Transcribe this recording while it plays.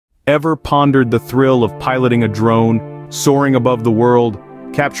Ever pondered the thrill of piloting a drone, soaring above the world,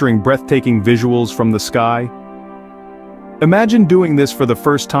 capturing breathtaking visuals from the sky? Imagine doing this for the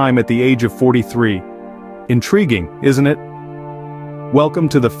first time at the age of 43. Intriguing, isn't it? Welcome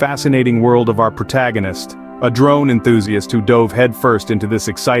to the fascinating world of our protagonist, a drone enthusiast who dove headfirst into this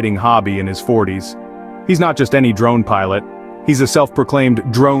exciting hobby in his 40s. He's not just any drone pilot. He's a self-proclaimed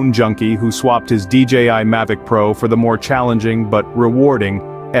drone junkie who swapped his DJI Mavic Pro for the more challenging but rewarding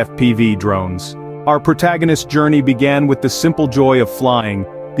FPV drones. Our protagonist's journey began with the simple joy of flying,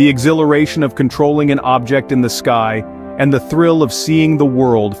 the exhilaration of controlling an object in the sky, and the thrill of seeing the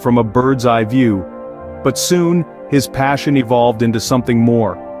world from a bird's-eye view. But soon, his passion evolved into something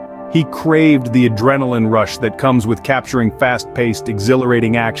more. He craved the adrenaline rush that comes with capturing fast-paced,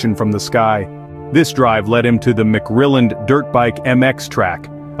 exhilarating action from the sky. This drive led him to the McRilland Dirt Bike MX track,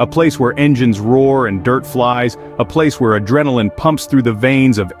 a place where engines roar and dirt flies, a place where adrenaline pumps through the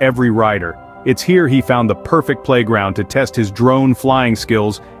veins of every rider. It's here he found the perfect playground to test his drone flying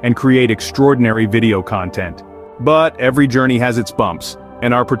skills and create extraordinary video content. But every journey has its bumps,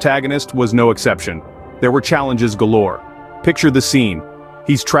 and our protagonist was no exception. There were challenges galore. Picture the scene.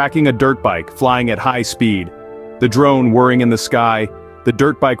 He's tracking a dirt bike, flying at high speed. The drone whirring in the sky, the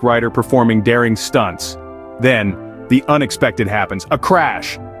dirt bike rider performing daring stunts. Then, the unexpected happens, a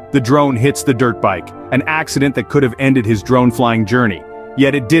crash. The drone hits the dirt bike, an accident that could have ended his drone flying journey.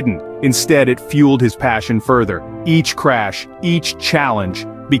 Yet it didn't. Instead, it fueled his passion further. Each crash, each challenge,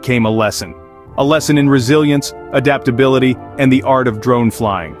 became a lesson. A lesson in resilience, adaptability, and the art of drone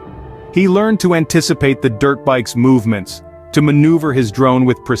flying. He learned to anticipate the dirt bike's movements, to maneuver his drone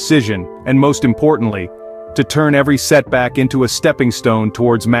with precision, and most importantly, to turn every setback into a stepping stone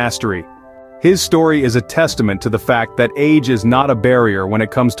towards mastery. His story is a testament to the fact that age is not a barrier when it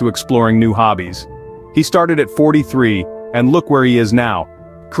comes to exploring new hobbies. He started at 43, and look where he is now,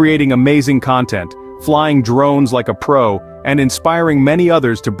 creating amazing content, flying drones like a pro, and inspiring many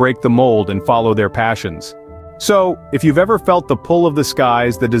others to break the mold and follow their passions. So, if you've ever felt the pull of the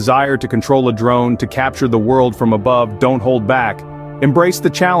skies, the desire to control a drone, to capture the world from above, don't hold back. Embrace the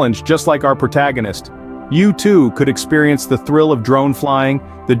challenge just like our protagonist. You too could experience the thrill of drone flying,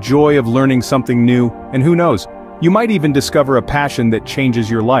 the joy of learning something new, and who knows, you might even discover a passion that changes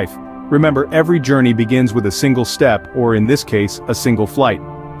your life. Remember, every journey begins with a single step, or in this case, a single flight.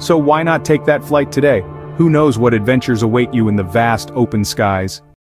 So why not take that flight today? Who knows what adventures await you in the vast open skies?